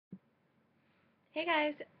Hey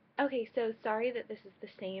guys. Okay, so sorry that this is the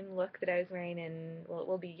same look that I was wearing in, well, it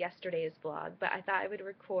will be yesterday's vlog, but I thought I would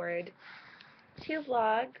record two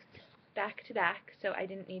vlogs back to back so I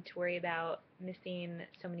didn't need to worry about missing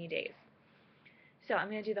so many days. So I'm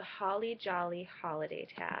going to do the Holly Jolly holiday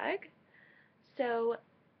tag. So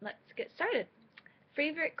let's get started.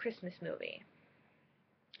 Favorite Christmas movie?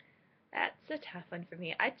 That's a tough one for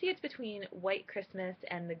me. I'd say it's between White Christmas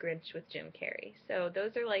and The Grinch with Jim Carrey. So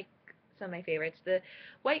those are like some of my favorites. The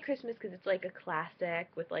White Christmas because it's like a classic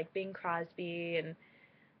with like Bing Crosby, and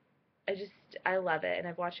I love it, and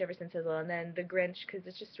I've watched it ever since I was little. And then The Grinch because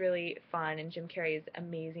it's just really fun, and Jim Carrey is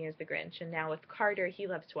amazing as the Grinch. And now with Carter, he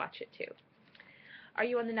loves to watch it too. Are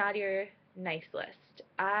you on the naughty or nice list?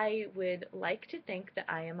 I would like to think that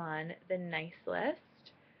I am on the nice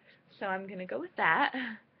list, so I'm gonna go with that.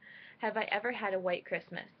 Have I ever had a white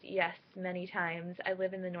Christmas? Yes, many times. I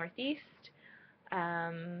live in the Northeast.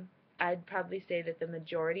 Um, I'd probably say that the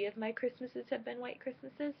majority of my Christmases have been white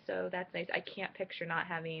Christmases, so that's nice. I can't picture not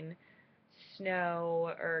having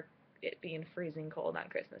snow or it being freezing cold on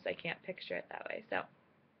Christmas. I can't picture it that way. So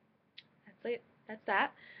that's it. That's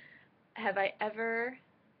that. Have I ever?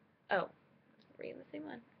 Oh, I was reading the same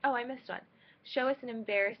one. Oh, I missed one. Show us an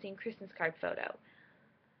embarrassing Christmas card photo.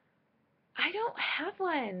 I don't have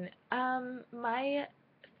one. My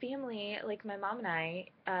family, like my mom and I,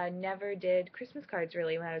 never did Christmas cards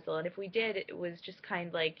really when I was little. And if we did, it was just kind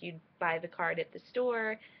of like you'd buy the card at the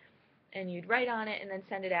store and you'd write on it and then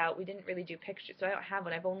send it out. We didn't really do pictures, so I don't have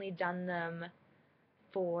one. I've only done them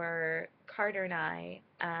for Carter and I,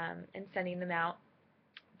 and sending them out.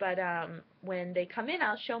 But when they come in,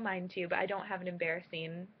 I'll show mine too. But I don't have an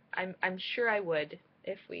embarrassing. I'm sure I would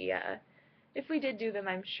if we did do them.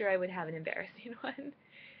 I'm sure I would have an embarrassing one.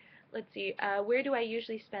 Let's see. Where do I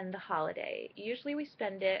usually spend the holiday? Usually we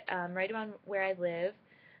spend it right around where I live.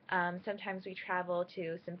 Sometimes we travel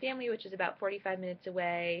to some family, which is about 45 minutes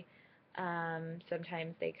away.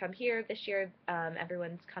 Sometimes they come here. This year,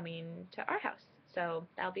 everyone's coming to our house, so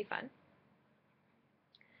that'll be fun.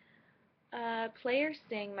 Play or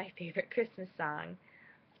sing my favorite Christmas song.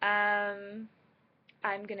 Um,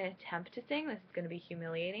 I'm going to attempt to sing. This is going to be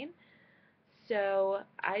humiliating. So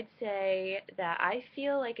I'd say that I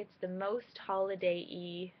feel like it's the most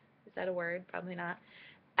holiday-y, is that a word? Probably not,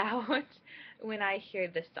 out when I hear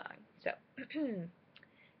this song. So,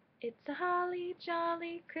 it's a holly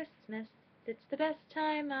jolly Christmas, it's the best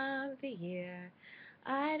time of the year.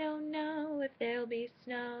 I don't know if there'll be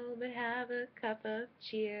snow, but have a cup of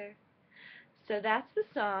cheer. So that's the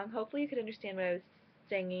song. Hopefully you could understand what I was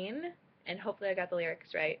singing, and hopefully I got the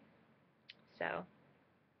lyrics right. So,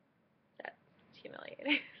 that's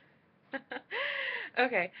humiliating.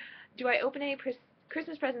 Okay. Do I open any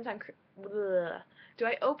Christmas presents on Do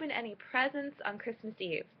I open any presents on Christmas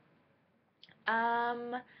Eve?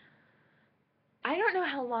 Um, I don't know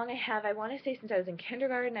how long I have. I want to say since I was in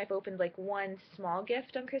kindergarten, I've opened like one small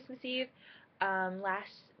gift on Christmas Eve.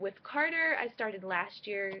 Last with Carter, I started last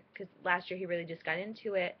year because last year he really just got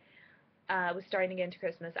into it. Was starting to get into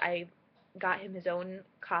Christmas. I got him his own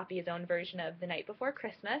copy, his own version of The Night Before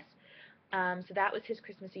Christmas. So that was his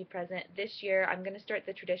Christmas Eve present. This year, I'm going to start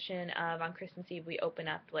the tradition of on Christmas Eve we open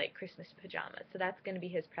up like Christmas pajamas. So that's going to be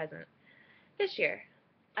his present this year.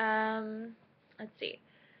 Um, let's see.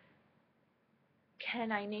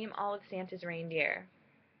 Can I name all of Santa's reindeer?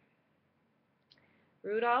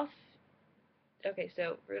 Rudolph. Okay,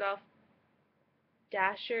 so Rudolph,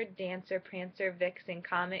 Dasher, Dancer, Prancer, Vixen,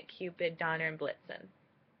 Comet, Cupid, Donner, and Blitzen.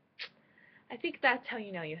 I think that's how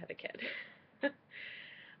you know you have a kid.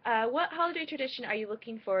 What holiday tradition are you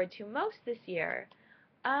looking forward to most this year?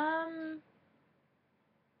 Um,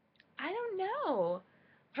 I don't know.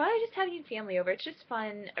 Probably just having family over. It's just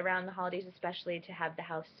fun around the holidays, especially to have the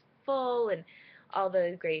house full and all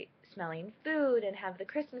the great smelling food and have the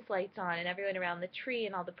Christmas lights on and everyone around the tree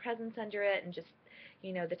and all the presents under it and just,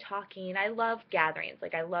 the talking. I love gatherings.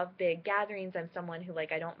 Like I love big gatherings. I'm someone who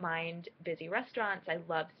I don't mind busy restaurants. I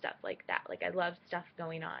love stuff like that. Like I love stuff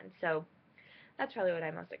going on. So that's probably what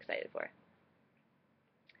I'm most excited for.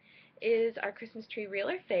 Is our Christmas tree real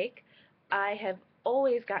or fake? I have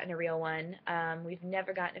always gotten a real one. We've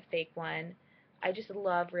never gotten a fake one. I just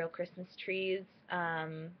love real Christmas trees.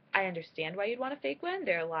 I understand why you'd want a fake one.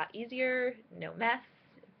 They're a lot easier, no mess,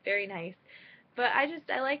 very nice. But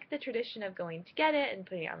I like the tradition of going to get it and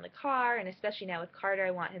putting it on the car, and especially now with Carter,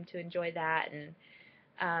 I want him to enjoy that, and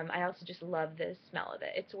I also just love the smell of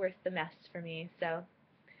it. It's worth the mess for me, so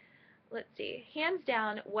let's see. Hands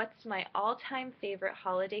down, what's my all-time favorite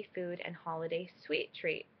holiday food and holiday sweet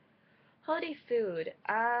treat? Holiday food.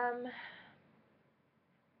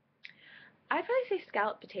 I'd probably say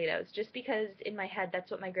scalloped potatoes, just because in my head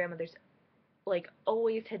that's what my grandmother's like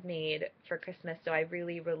always had made for Christmas, so I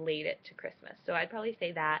really relate it to Christmas. So I'd probably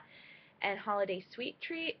say that. And holiday sweet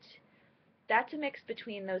treat, that's a mix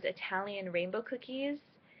between those Italian rainbow cookies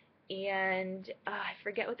and I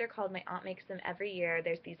forget what they're called. My aunt makes them every year.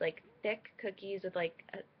 There's these like thick cookies with like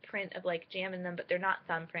a print of like jam in them, but they're not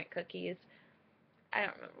thumbprint cookies. I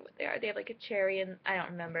don't remember what they are. They have like a cherry and I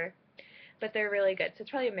don't remember, but they're really good. So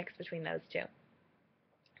it's probably a mix between those two.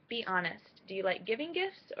 Be honest. Do you like giving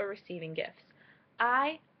gifts or receiving gifts?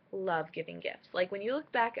 I love giving gifts. Like when you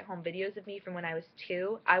look back at home videos of me from when I was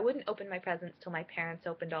 2, I wouldn't open my presents till my parents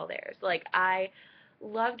opened all theirs. Like I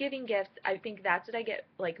love giving gifts. I think that's what I get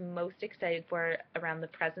like most excited for around the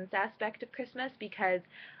presents aspect of Christmas, because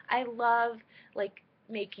I love like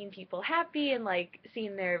making people happy and like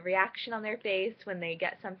seeing their reaction on their face when they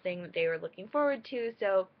get something that they were looking forward to.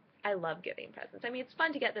 So I love giving presents. I mean, it's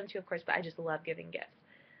fun to get them too, of course, but I just love giving gifts.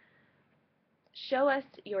 Show us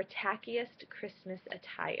your tackiest Christmas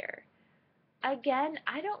attire. Again,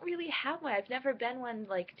 I don't really have one. I've never been one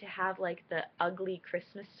like to have like the ugly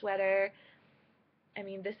Christmas sweater. I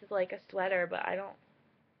mean, this is like a sweater, but I don't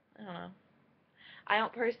know. I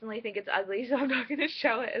don't personally think it's ugly, so I'm not going to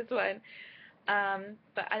show it as one.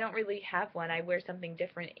 But I don't really have one. I wear something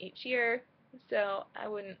different each year, so I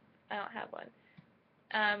don't have one.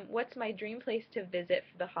 What's my dream place to visit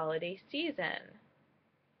for the holiday season?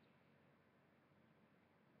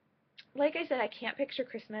 Like I said, I can't picture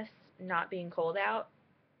Christmas not being cold out.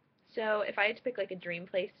 So if I had to pick like a dream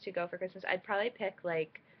place to go for Christmas, I'd probably pick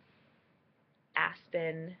like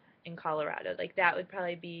Aspen in Colorado. Like that would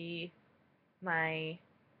probably be my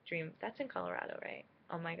dream. That's in Colorado, right?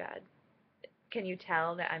 Oh my God. Can you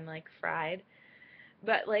tell that I'm like fried?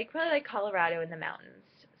 But like probably like Colorado in the mountains.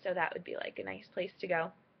 So that would be like a nice place to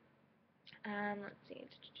go. Let's see.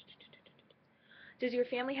 Does your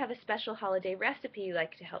family have a special holiday recipe you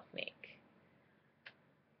like to help make?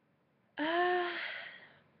 I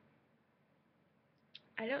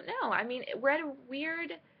don't know. I mean, we're at a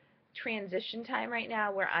weird transition time right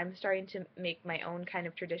now where I'm starting to make my own kind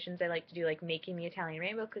of traditions. I like to do like making the Italian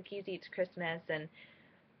rainbow cookies each Christmas and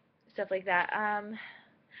stuff like that.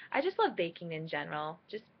 I just love baking in general.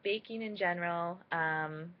 Just baking in general.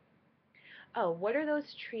 Oh, what are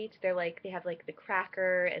those treats? They're like they have like the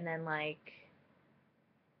cracker and then like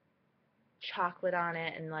chocolate on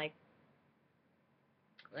it and like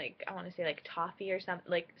I want to say like toffee or something.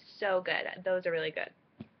 Like so good. Those are really good.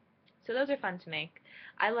 So those are fun to make.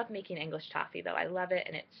 I love making English toffee though. I love it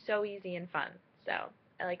and it's so easy and fun. So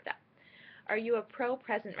I like that. Are you a pro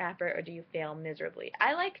present wrapper or do you fail miserably?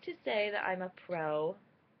 I like to say that I'm a pro,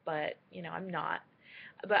 but you know, I'm not.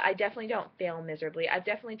 But I definitely don't fail miserably. I've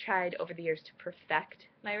definitely tried over the years to perfect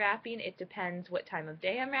my wrapping. It depends what time of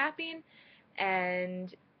day I'm wrapping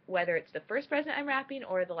and whether it's the first present I'm wrapping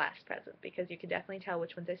or the last present, because you can definitely tell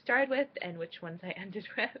which ones I started with and which ones I ended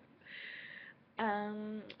with.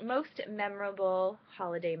 Most memorable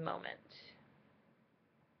holiday moment.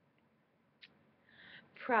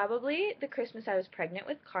 Probably the Christmas I was pregnant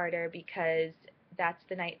with Carter, because that's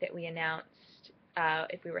the night that we announced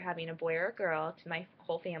if we were having a boy or a girl to my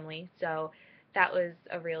whole family. So that was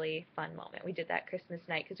a really fun moment. We did that Christmas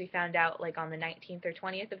night because we found out like on the 19th or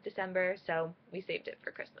 20th of December, so we saved it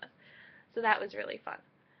for Christmas. So that was really fun.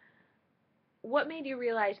 What made you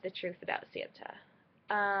realize the truth about Santa?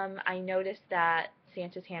 I noticed that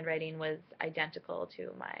Santa's handwriting was identical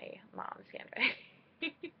to my mom's handwriting.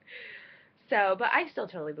 So, but I still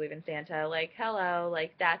totally believe in Santa. Like, hello,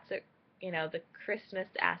 like that's a, the Christmas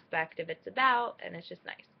aspect of it's about, and it's just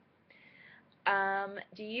nice.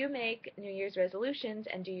 Do you make New Year's resolutions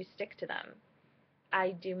and do you stick to them?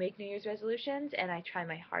 I do make New Year's resolutions and I try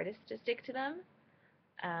my hardest to stick to them.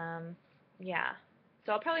 Um, yeah.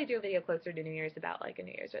 So I'll probably do a video closer to New Year's about like a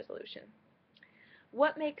New Year's resolution.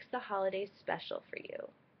 What makes the holidays special for you?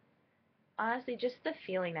 Honestly, just the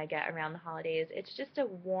feeling I get around the holidays. It's just a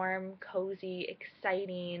warm, cozy,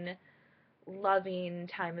 exciting, loving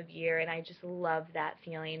time of year, and I just love that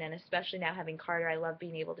feeling. And especially now having Carter, I love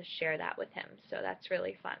being able to share that with him. So that's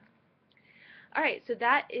really fun. Alright, so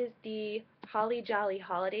that is the Holly Jolly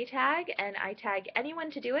Holiday tag, and I tag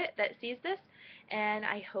anyone to do it that sees this, and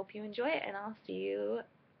I hope you enjoy it, and I'll see you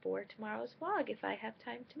for tomorrow's vlog if I have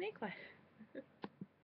time to make one.